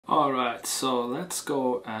Alright, so let's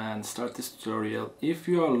go and start this tutorial. If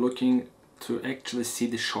you are looking to actually see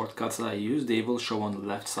the shortcuts that I use, they will show on the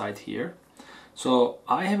left side here. So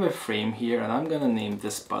I have a frame here and I'm gonna name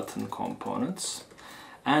this button components.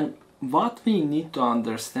 And what we need to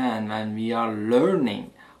understand when we are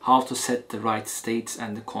learning how to set the right states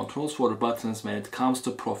and the controls for the buttons when it comes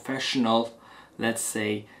to professional, let's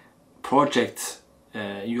say, project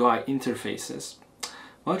UI interfaces,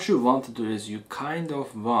 what you want to do is you kind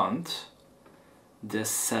of want this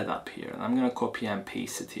setup here. And I'm going to copy and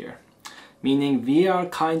paste it here. Meaning we are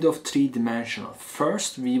kind of three-dimensional.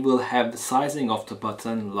 First, we will have the sizing of the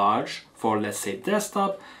button large for, let's say,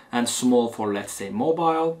 desktop and small for, let's say,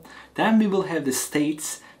 mobile. Then we will have the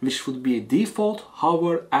states, which would be a default,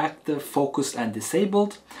 hover, active, focused, and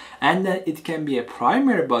disabled. And then it can be a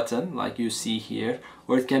primary button, like you see here,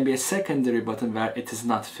 or it can be a secondary button where it is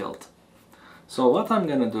not filled. So what I'm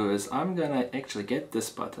gonna do is I'm gonna actually get this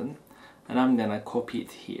button and I'm gonna copy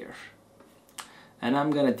it here. And I'm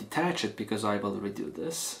gonna detach it because I will redo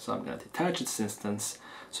this. So I'm gonna detach its instance.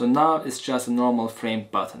 So now it's just a normal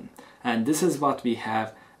framed button. And this is what we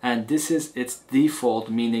have. And this is its default,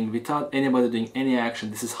 meaning without anybody doing any action,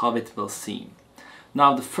 this is how it will seem.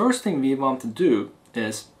 Now the first thing we want to do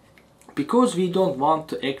is, because we don't want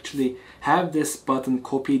to actually have this button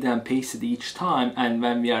copied and pasted each time, and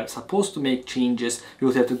when we are supposed to make changes, we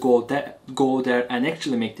would have to go there and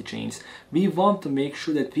actually make the changes. We want to make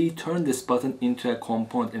sure that we turn this button into a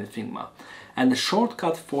component in Figma. And the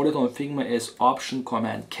shortcut for it on Figma is Option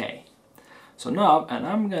Command K. So now, and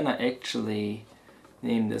I'm gonna actually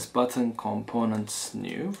name this button components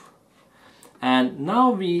new. And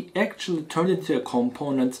now we actually turn it into a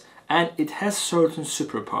component and it has certain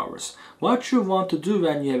superpowers. What you want to do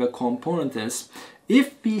when you have a component is,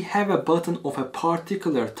 if we have a button of a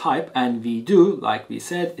particular type, and we do, like we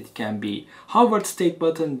said, it can be hovered state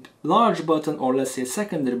button, large button, or let's say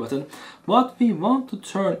secondary button, what we want to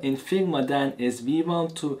turn in Figma then is we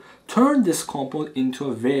want to turn this component into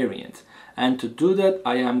a variant. And to do that,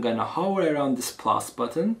 I am gonna hover around this plus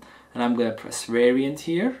button and I'm gonna press variant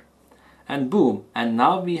here and boom, and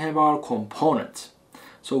now we have our component.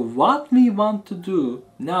 So what we want to do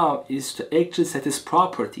now is to actually set its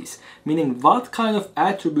properties, meaning what kind of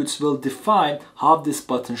attributes will define how this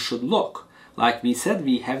button should look. Like we said,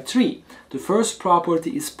 we have three. The first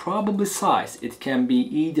property is probably size. It can be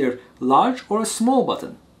either large or a small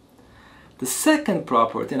button. The second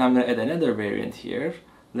property, and I'm going to add another variant here,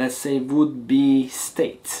 let's say would be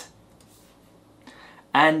state.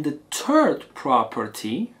 And the third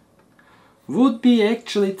property would be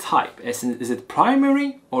actually type, as in, is it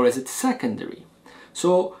primary or is it secondary?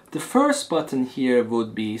 So the first button here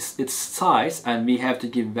would be its size, and we have to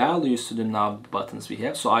give values to the now buttons we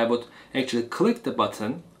have. So I would actually click the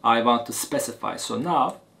button I want to specify. So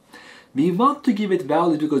now we want to give it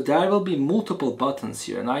value because there will be multiple buttons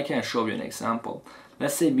here, and I can show you an example.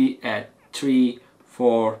 Let's say we add 3,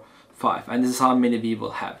 4, 5, and this is how many we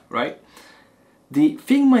will have, right? The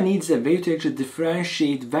Figma needs a way to actually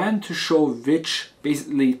differentiate when to show which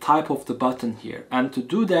basically type of the button here. And to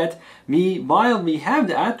do that, while we have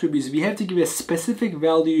the attributes, we have to give a specific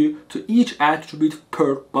value to each attribute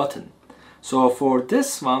per button. So for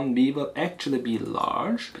this one, we will actually be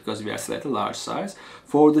large because we are selecting large size.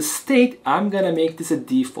 For the state, I'm gonna make this a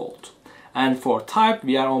default. And for type,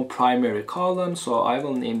 we are on primary column, so I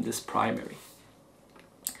will name this primary.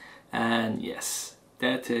 And yes,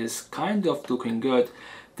 that is kind of looking good.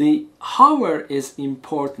 The hover is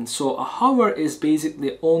important. So a hover is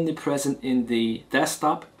basically only present in the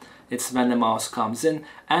desktop. It's when the mouse comes in.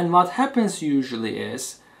 And what happens usually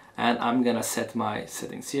is, and I'm gonna set my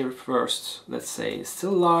settings here first. Let's say it's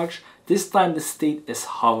still large. This time the state is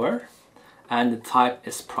hover and the type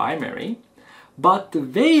is primary. But the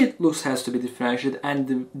way it looks has to be differentiated, and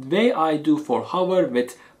the way I do for hover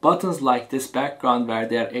with buttons like this background where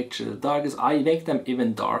they are actually darkest, I make them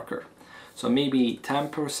even darker. So maybe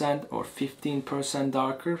 10% or 15%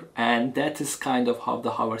 darker, and that is kind of how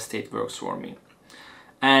the hover state works for me.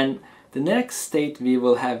 And the next state we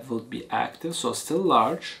will have will be active, so still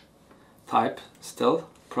large, type still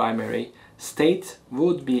primary, state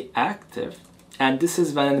would be active, and this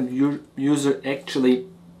is when your user actually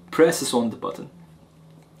presses on the button.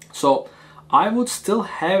 So I would still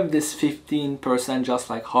have this 15% just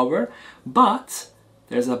like hover, but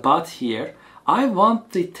there's a but here. I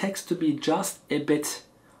want the text to be just a bit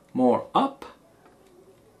more up,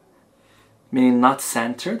 meaning not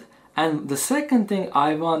centered. And the second thing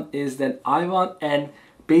I want is that I want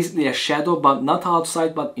basically a shadow, but not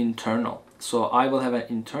outside but internal. So I will have an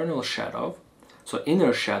internal shadow, so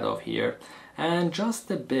inner shadow here, and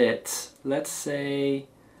just a bit, let's say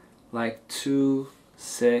like 2,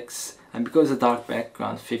 6, and because the dark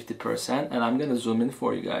background 50%, and I'm gonna zoom in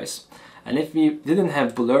for you guys. And if we didn't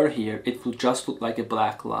have blur here, it would just look like a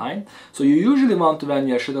black line. So you usually want to, when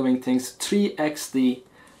you're shadowing things, 3x the,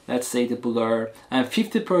 let's say, the blur, and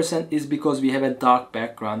 50% is because we have a dark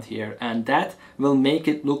background here, and that will make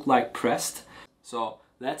it look like pressed. So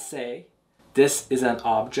let's say this is an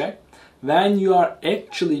object. When you are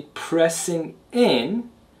actually pressing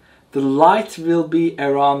in, the light will be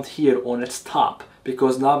around here on its top,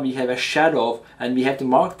 because now we have a shadow and we have to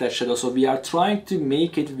mark that shadow. So we are trying to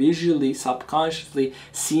make it visually, subconsciously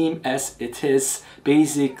seem as it is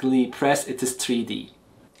basically pressed, it is 3D.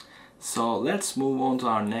 So let's move on to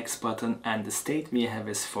our next button, and the state we have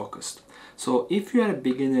is focused. So if you are a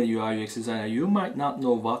beginner UI UX designer, you might not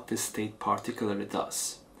know what this state particularly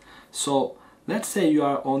does. So let's say you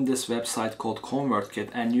are on this website called ConvertKit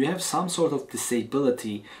and you have some sort of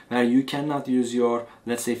disability where you cannot use your,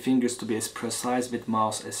 let's say, fingers to be as precise with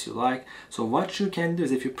mouse as you like. So what you can do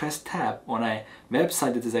is, if you press tab on a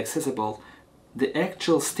website that is accessible, the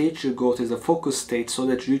actual state you go to is a focus state, so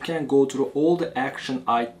that you can go through all the action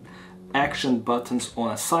buttons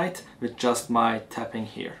on a site with just my tapping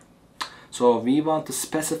here. So we want to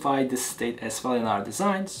specify this state as well in our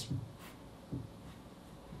designs.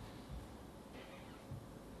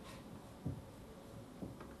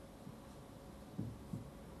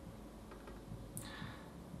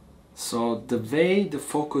 So the way the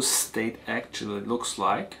focus state actually looks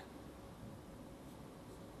like,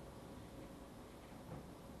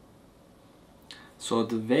 so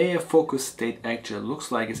the way a focus state actually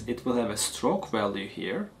looks like is it will have a stroke value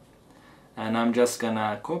here, and I'm just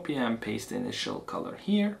gonna copy and paste the initial color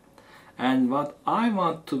here. And what I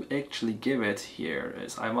want to actually give it here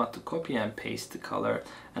is I want to copy and paste the color,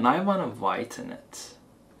 and I want to whiten it.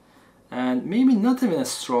 And maybe not even a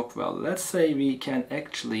stroke value. Let's say we can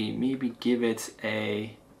actually maybe give it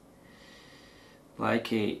a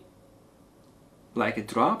like a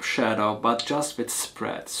drop shadow, but just with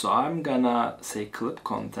spread. So I'm gonna say clip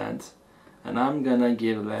content, and I'm gonna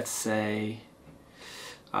give, let's say,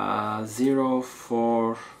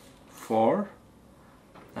 0.44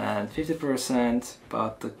 and 50%,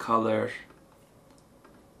 but the color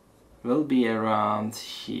will be around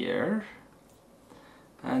here.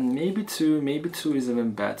 And maybe 2 is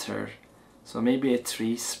even better. So maybe a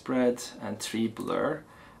 3 spread and 3 blur,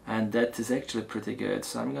 and that is actually pretty good.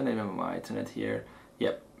 So I'm gonna even whiten it here.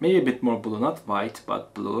 Yep, maybe a bit more blue, not white,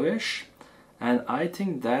 but bluish. And I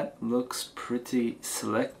think that looks pretty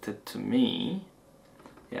selected to me.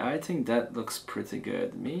 Yeah, I think that looks pretty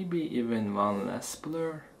good. Maybe even 1 less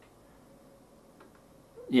blur.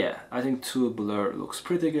 Yeah, I think 2 blur looks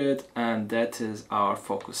pretty good, and that is our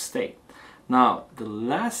focus state. Now, the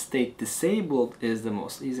last state, disabled, is the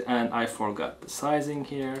most easy, and I forgot the sizing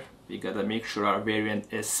here. We gotta make sure our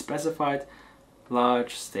variant is specified.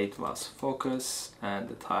 Large state was focus, and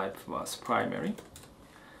the type was primary.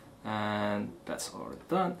 And that's already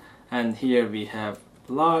done. And here we have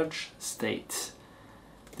large state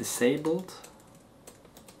disabled,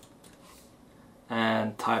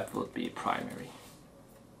 and type would be primary.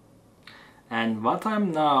 And what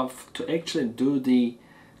I'm now to actually do the,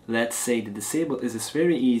 let's say, the disabled is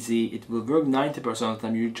very easy. It will work 90% of the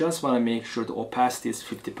time. You just want to make sure the opacity is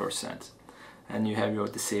 50%, and you have your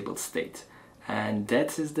disabled state. And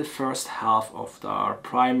that is the first half of our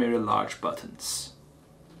primary large buttons.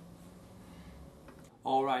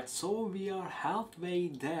 Alright, so we are halfway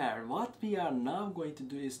there. What we are now going to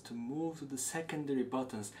do is to move to the secondary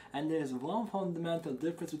buttons, and there is one fundamental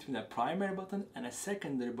difference between a primary button and a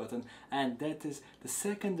secondary button, and that is the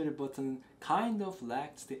secondary button kind of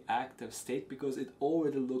lacks the active state because it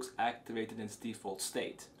already looks activated in its default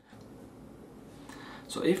state.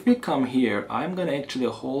 So if we come here, I'm going to actually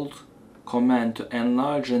hold command to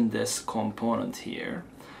enlarge in this component here,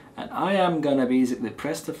 and I am going to basically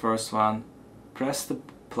press the first one, press the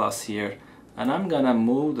plus here, and I'm gonna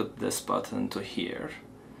move this button to here.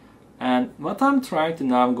 And what I'm trying to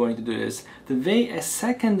now, I'm going to do is, the way a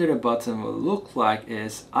secondary button will look like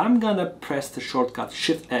is, I'm gonna press the shortcut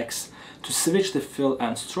Shift X to switch the fill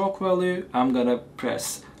and stroke value. I'm gonna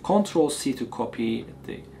press Ctrl C to copy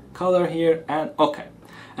the color here, and okay.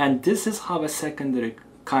 And this is how a secondary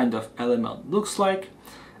kind of element looks like.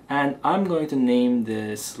 And I'm going to name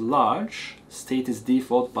this large. State is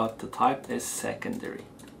default, but the type is secondary.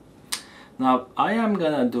 Now I am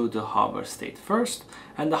gonna do the hover state first,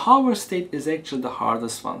 and the hover state is actually the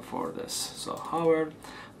hardest one for this. So hover,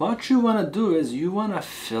 what you wanna do is you wanna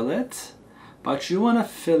fill it, but you wanna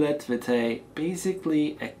fill it with a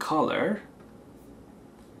basically a color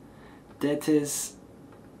that is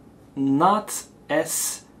not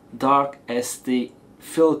as dark as the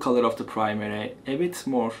fill color of the primary, a bit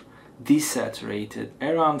more desaturated,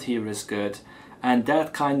 around here is good, and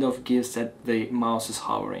that kind of gives that the mouse is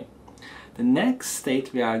hovering. The next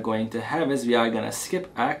state we are going to have is we are going to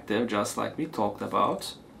skip active, just like we talked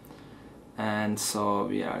about. And so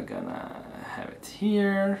we are gonna have it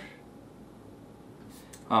here.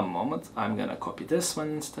 One moment, I'm gonna copy this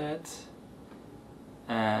one instead.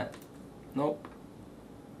 Nope.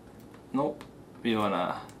 Nope. We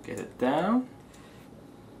wanna get it down.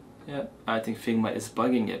 Yep, I think Figma is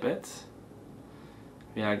bugging a bit.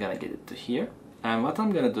 We are gonna get it to here. And what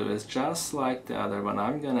I'm gonna do is just like the other one,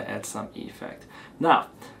 I'm gonna add some effect. Now,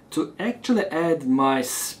 to actually add my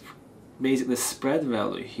basically spread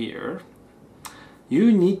value here, you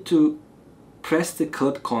need to press the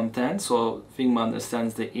clip content, so Figma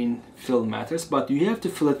understands the infill matters, but you have to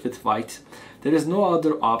fill it with white. There is no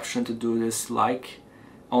other option to do this like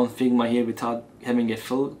on Figma here without having a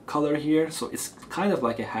fill color here, so it's kind of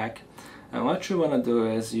like a hack. And what you want to do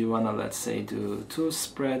is you want to, let's say, do 2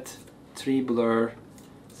 spread, 3 blur,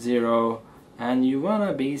 0, and you want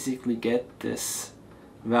to basically get this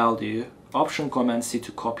value. Option Command C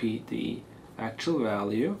to copy the actual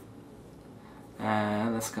value.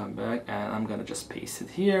 And let's come back, and I'm gonna just paste it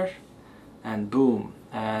here, and boom.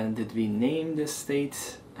 And did we name this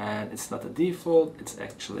state? And it's not a default, it's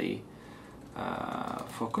actually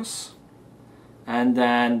focus. And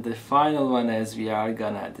then the final one is we are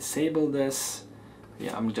gonna disable this.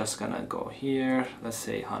 Yeah, I'm just gonna go here, let's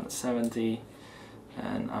say 170,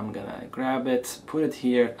 and I'm gonna grab it, put it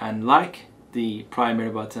here, and like the primary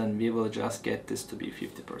button, we will just get this to be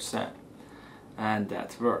 50%, and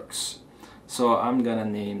that works. So I'm gonna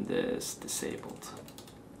name this disabled.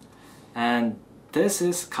 And this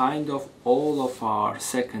is kind of all of our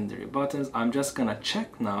secondary buttons. I'm just gonna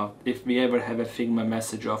check now if we ever have a Figma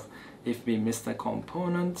message of if we missed a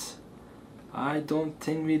component. I don't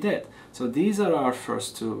think we did. So these are our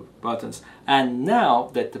first 2 buttons. And now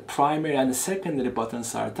that the primary and the secondary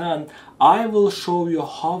buttons are done, I will show you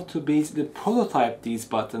how to basically prototype these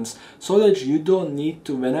buttons so that you don't need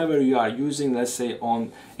to, whenever you are using, let's say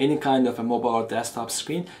on any kind of a mobile or desktop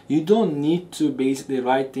screen, you don't need to basically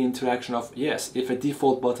write the interaction of, yes, if a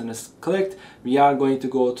default button is clicked, we are going to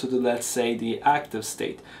go to the, let's say, the active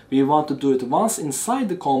state. We want to do it once inside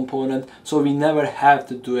the component so we never have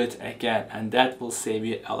to do it again, and that will save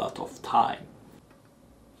you a lot of time.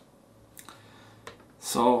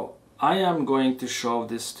 So I am going to show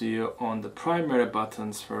this to you on the primary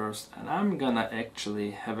buttons first, and I'm gonna actually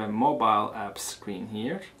have a mobile app screen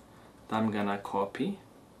here that I'm gonna copy,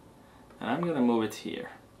 and I'm gonna move it here,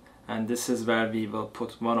 and this is where we will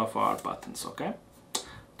put one of our buttons, okay,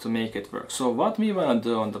 to make it work. So what we want to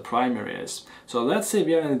do on the primary is, so let's say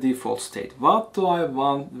we are in the default state. What do I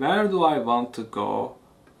want, where do I want to go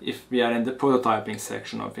if we are in the prototyping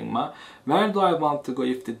section of Figma? Where do I want to go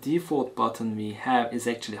if the default button we have is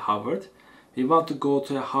actually hovered? We want to go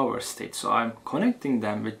to a hover state. So I'm connecting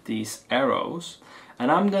them with these arrows,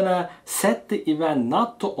 and I'm gonna set the event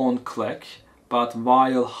not to on click, but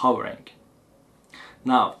while hovering.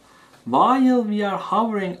 Now, while we are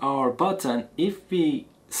hovering our button, if we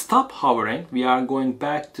stop hovering, we are going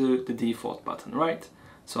back to the default button, right?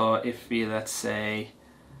 So if we, let's say,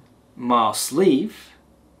 mouse leave,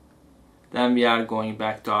 then we are going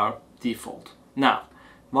back to our default. Now,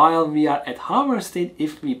 while we are at hover state,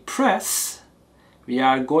 if we press, we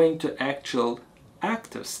are going to actual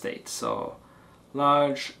active state. So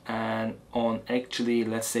large and on actually,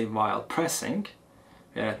 let's say while pressing,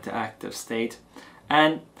 we are at the active state.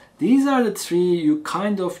 And these are the 3 you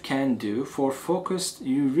kind of can do. For focused,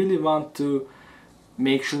 you really want to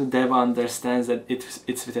make sure the dev understands that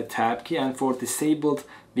it's with a tab key, and for disabled,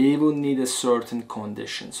 we will need a certain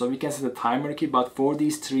condition. So we can set a timer key, but for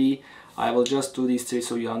these 3, I will just do these 3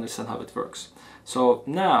 so you understand how it works. So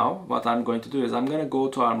now what I'm going to do is I'm going to go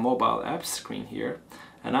to our mobile app screen here,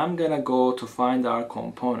 and I'm going to go to find our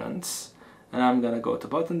components, and I'm going to go to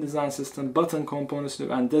button design system, button components,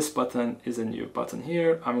 and this button is a new button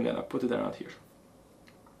here. I'm going to put it around here.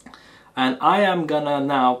 And I am going to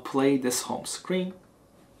now play this home screen.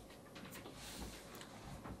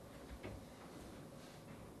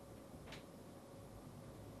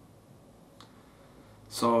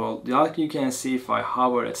 So like you can see, if I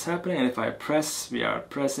hover, it's happening, and if I press, we are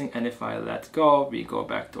pressing, and if I let go, we go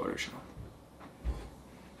back to original.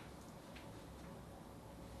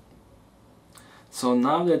 So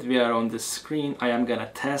now that we are on the screen, I am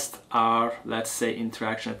gonna test our, let's say,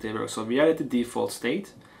 interaction at the work. So we are at the default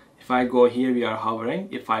state. If I go here, we are hovering.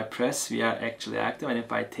 If I press, we are actually active, and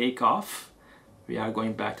if I take off, we are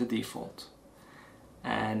going back to default.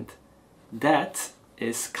 And that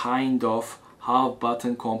is kind of how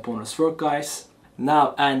button components work, guys.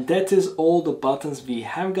 Now, and that is all the buttons we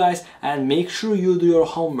have, guys, and make sure you do your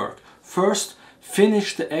homework. First,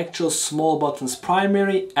 finish the actual small buttons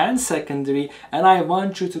primary and secondary, and I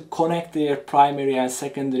want you to connect their primary and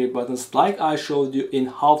secondary buttons like I showed you in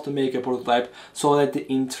how to make a prototype, so that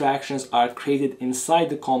the interactions are created inside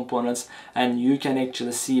the components and you can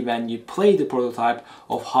actually see when you play the prototype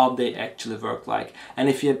of how they actually work like. And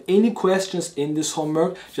if you have any questions in this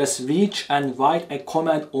homework, just reach and write a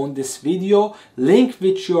comment on this video, link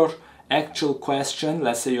with your actual question,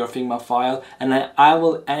 let's say your Figma file, and I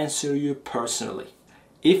will answer you personally.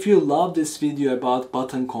 If you love this video about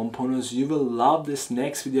button components, you will love this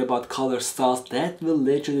next video about color styles that will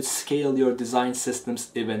let you scale your design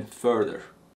systems even further.